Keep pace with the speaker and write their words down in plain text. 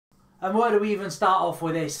And where do we even start off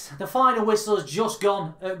with this? The final whistle has just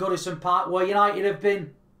gone at Goodison Park, where United have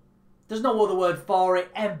been, there's no other word for it,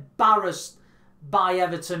 embarrassed by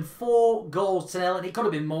Everton. 4-0, and it could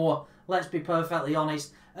have been more, let's be perfectly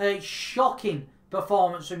honest. A shocking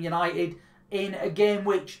performance from United in a game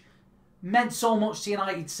which meant so much to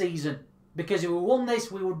United's season. Because if we won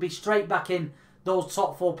this, we would be straight back in those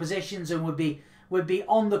top 4 positions and would be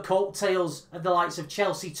on the coattails of the likes of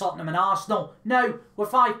Chelsea, Tottenham and Arsenal. No, we're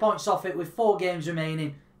 5 points off it with 4 games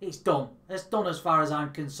remaining. It's done. It's done as far as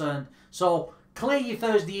I'm concerned. So clear your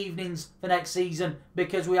Thursday evenings for next season,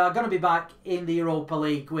 because we are going to be back in the Europa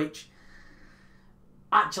League, which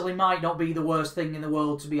actually might not be the worst thing in the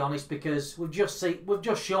world, to be honest, because we've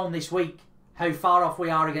just shown this week how far off we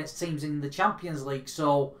are against teams in the Champions League.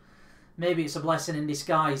 So maybe it's a blessing in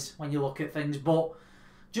disguise when you look at things. But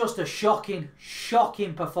just a shocking,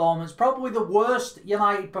 shocking performance. Probably the worst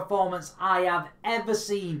United performance I have ever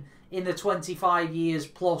seen in the 25 years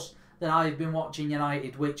plus that I've been watching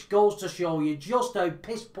United, which goes to show you just how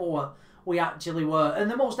piss poor we actually were.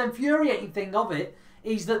 And the most infuriating thing of it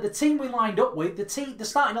is that the team we lined up with, the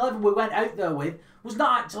starting 11 we went out there with, was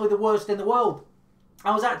not actually the worst in the world.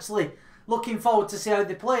 I was actually looking forward to see how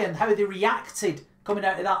they play and how they reacted coming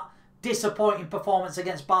out of that disappointing performance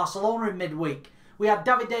against Barcelona in midweek. We had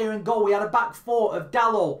David De Gea in goal. We had a back 4 of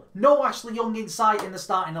Dalot. No Ashley Young in sight in the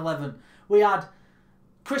starting 11. We had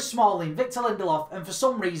Chris Smalling, Victor Lindelof, and for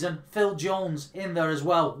some reason, Phil Jones in there as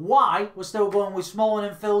well. Why we're still going with Smalling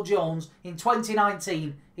and Phil Jones in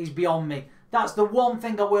 2019 is beyond me. That's the one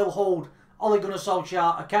thing I will hold Ole Gunnar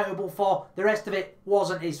Solskjaer accountable for. The rest of it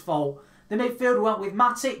wasn't his fault. The midfield went with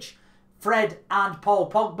Matic, Fred and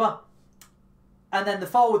Paul Pogba. And then the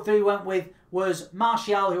forward 3 went with was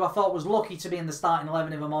Martial, who I thought was lucky to be in the starting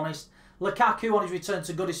 11, if I'm honest. Lukaku on his return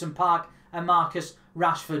to Goodison Park, and Marcus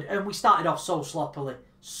Rashford. And we started off so sloppily.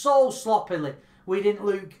 So sloppily. We didn't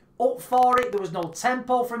look up for it. There was no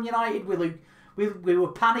tempo from United. We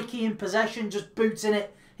were panicky in possession, just booting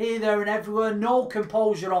it here, there and everywhere. No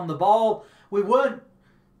composure on the ball. We weren't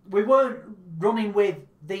running with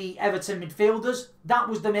the Everton midfielders. That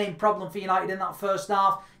was the main problem for United in that first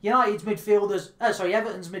half. Everton's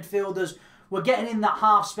midfielders were getting in that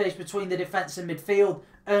half space between the defence and midfield,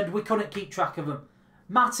 and we couldn't keep track of them.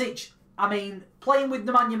 Matic, I mean, playing with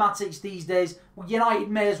Nemanja Matic these days, United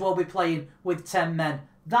may as well be playing with 10 men.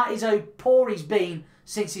 That is how poor he's been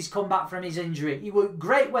since he's come back from his injury. He was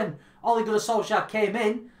great when Ole Gunnar Solskjaer came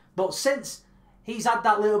in, but since he's had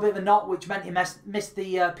that little bit of a knock, which meant he missed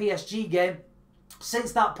the PSG game,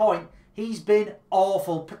 since that point, he's been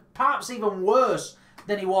awful. Perhaps even worse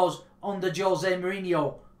than he was under Jose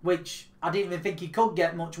Mourinho, which I didn't even think he could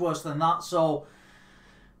get much worse than that. So,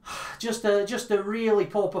 just a really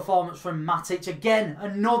poor performance from Matic. Again,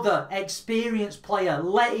 another experienced player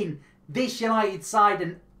letting this United side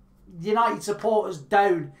and United supporters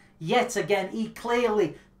down yet again. He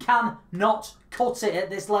clearly cannot cut it at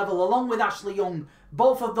this level. Along with Ashley Young,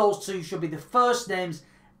 both of those two should be the first names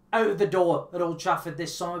out of the door at Old Trafford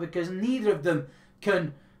this summer, because neither of them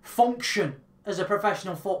can function as a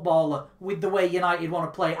professional footballer with the way United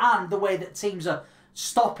want to play and the way that teams are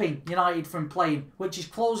stopping United from playing, which is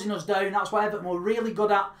closing us down. That's what Everton were really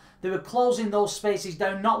good at. They were closing those spaces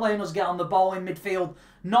down, not letting us get on the ball in midfield,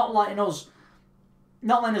 not letting us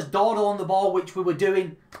dawdle on the ball, which we were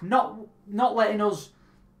doing, not letting us,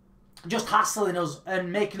 just hassling us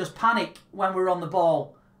and making us panic when we were on the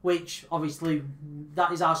ball, which obviously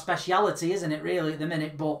that is our speciality, isn't it, really, at the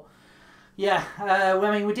minute. But yeah, I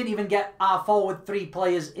mean, we didn't even get our forward 3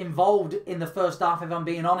 players involved in the first half, if I'm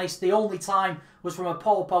being honest. The only time was from a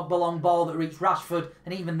Paul Pogba long ball that reached Rashford,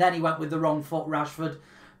 and even then he went with the wrong foot, Rashford.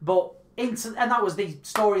 And that was the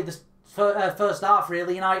story of the first half,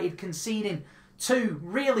 really. United conceding 2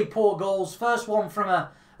 really poor goals. First one from a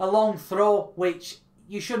long throw, which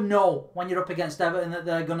you should know when you're up against Everton that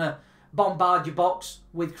they're going to bombard your box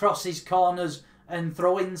with crosses, corners and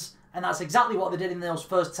throw-ins. And that's exactly what they did in those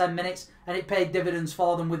first 10 minutes. And it paid dividends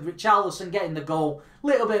for them with Richarlison getting the goal.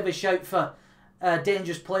 Little bit of a shout for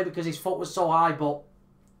dangerous play because his foot was so high, but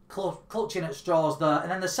clutching at straws there. And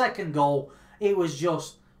then the second goal, it was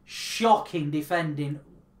just shocking defending.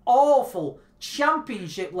 Awful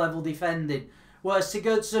championship level defending. Where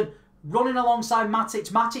Sigurdsson running alongside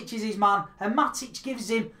Matic. Matic is his man. And Matic gives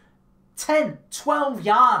him 10, 12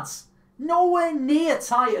 yards. Nowhere near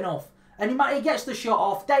tight enough. And he gets the shot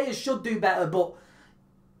off. Diaz should do better, but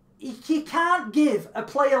you can't give a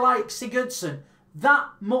player like Sigurdsson that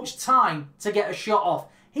much time to get a shot off.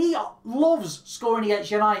 He loves scoring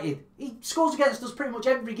against United. He scores against us pretty much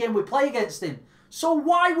every game we play against him. So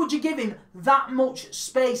why would you give him that much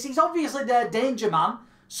space? He's obviously their danger man.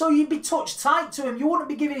 So you'd be touch tight to him. You wouldn't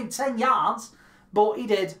be giving him 10 yards, but he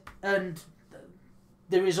did. And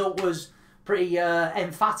the result was pretty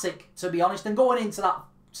emphatic, to be honest. And going into that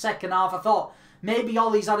second half, I thought maybe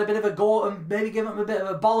Ole's had a bit of a go and maybe given him a bit of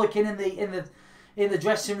a bollocking in the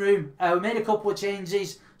dressing room. We made a couple of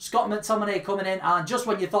changes. Scott McTominay coming in, and just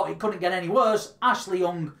when you thought it couldn't get any worse, Ashley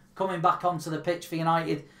Young coming back onto the pitch for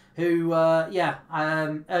United, who,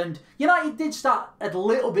 and United did start a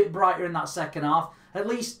little bit brighter in that second half, at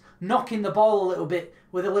least knocking the ball a little bit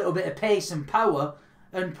with a little bit of pace and power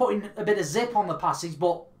and putting a bit of zip on the passes,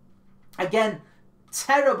 but again,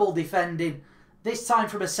 terrible defending, this time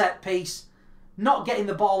from a set piece, not getting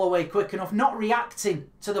the ball away quick enough, not reacting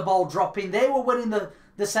to the ball dropping. They were winning the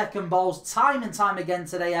second balls time and time again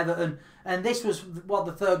today, Everton, and this was what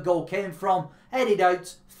the third goal came from. Headed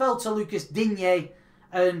out, fell to Lucas Digne,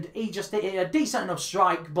 and he just hit a decent enough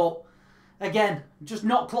strike, but again, just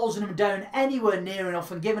not closing them down anywhere near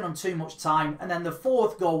enough and giving them too much time. And then the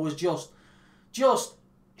fourth goal was just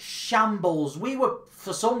shambles. We were,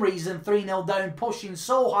 for some reason, 3-0 down, pushing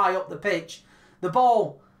so high up the pitch. The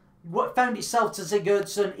ball found itself to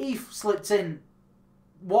Goodison. He slipped in.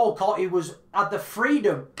 Walcott, who had the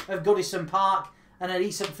freedom of Goodison Park and a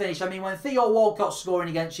decent finish. I mean, when Theo Walcott's scoring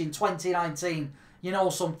against you in 2019, you know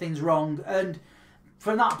something's wrong. And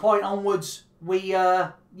from that point onwards,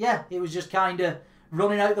 it was just kind of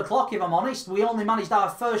running out the clock, if I'm honest. We only managed our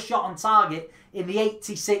first shot on target in the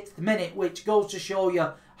 86th minute, which goes to show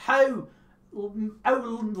you how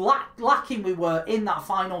lacking we were in that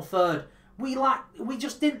final third. We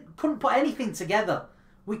just couldn't put anything together.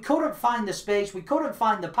 We couldn't find the space. We couldn't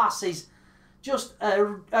find the passes. Just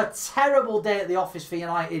a terrible day at the office for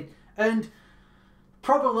United. And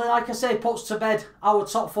probably, like I say, puts to bed our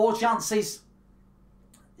top 4 chances.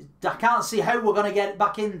 I can't see how we're going to get it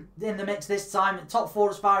back in the mix this time. Top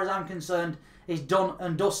 4, as far as I'm concerned, is done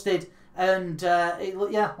and dusted. And,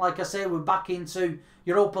 like I say, we're back into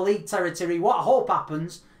Europa League territory. What I hope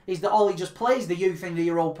happens is that Ole just plays the youth in the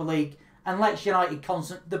Europa League and lets United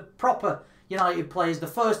the proper United players, the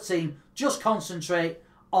first team, just concentrate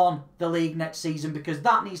on the league next season, because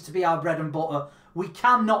that needs to be our bread and butter. We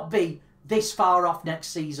cannot be this far off next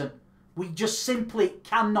season. We just simply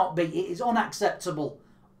cannot be. It is unacceptable.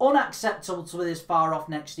 Unacceptable to be this far off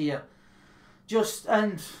next year.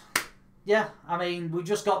 I mean, we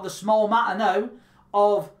just got the small matter now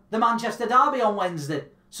of the Manchester derby on Wednesday.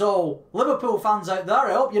 So, Liverpool fans out there,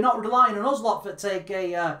 I hope you're not relying on us lot for take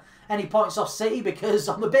any points off City, because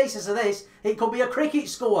on the basis of this, it could be a cricket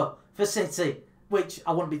score for City, which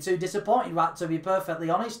I wouldn't be too disappointed about, to be perfectly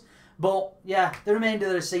honest. But, yeah, the remainder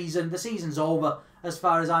of the season's over as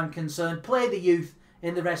far as I'm concerned. Play the youth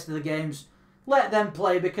in the rest of the games. Let them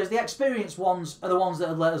play, because the experienced ones are the ones that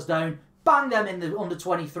have let us down. Bang them in the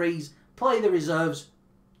under-23s. Play the reserves.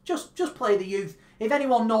 Just play the youth. If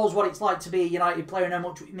anyone knows what it's like to be a United player and how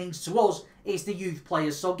much it means to us, it's the youth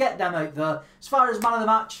players. So get them out there. As far as man of the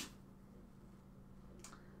match,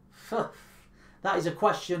 that is a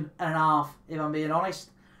question and a half, if I'm being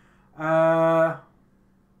honest. None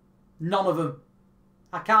of them.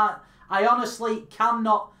 I honestly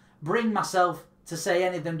cannot bring myself to say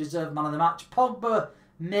any of them deserve man of the match. Pogba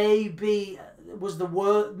maybe was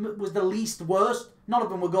the least worst. None of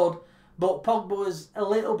them were good, but Pogba was a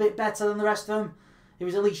little bit better than the rest of them. He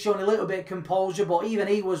was at least showing a little bit of composure, but even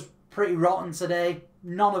he was pretty rotten today.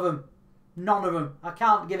 None of them. None of them. I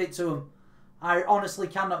can't give it to him. I honestly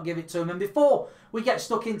cannot give it to him. And before we get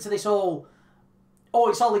stuck into this whole,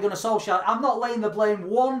 it's Ole Gunnar Solskjaer, I'm not laying the blame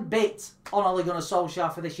one bit on Ole Gunnar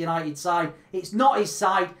Solskjaer for this United side. It's not his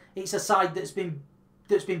side. It's a side that's been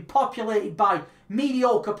populated by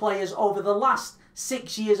mediocre players over the last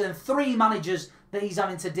 6 years and 3 managers that he's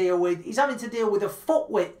having to deal with. He's having to deal with a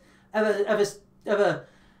footwit of a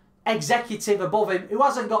executive above him who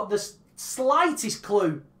hasn't got the slightest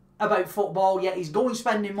clue about football, yet he's going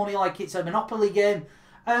spending money like it's a Monopoly game,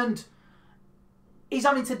 and he's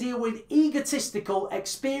having to deal with egotistical,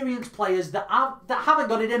 experienced players that haven't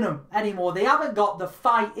got it in them anymore. They haven't got the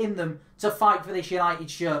fight in them to fight for this United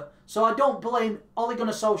shirt. So I don't blame Ole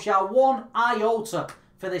Gunnar Solskjaer one iota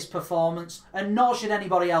for this performance, and nor should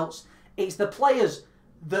anybody else. It's the players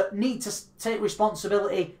that need to take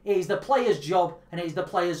responsibility. It is the players' job, and it is the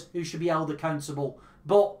players who should be held accountable.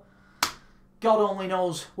 But God only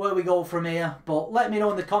knows where we go from here. But let me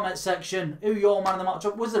know in the comment section who your man of the match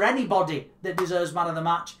was. Was there anybody that deserves man of the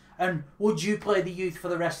match? And would you play the youth for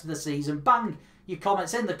the rest of the season? Bang your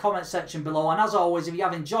comments in the comment section below. And as always, if you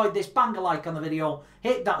have enjoyed this, bang a like on the video.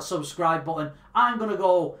 Hit that subscribe button. I'm going to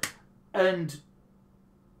go and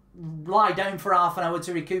lie down for half an hour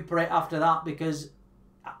to recuperate after that, because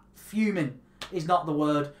fuming is not the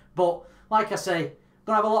word. But like I say,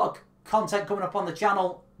 going to have a lot of content coming up on the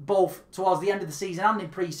channel, both towards the end of the season and in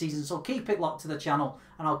pre-season. So keep it locked to the channel,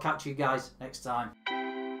 and I'll catch you guys next time.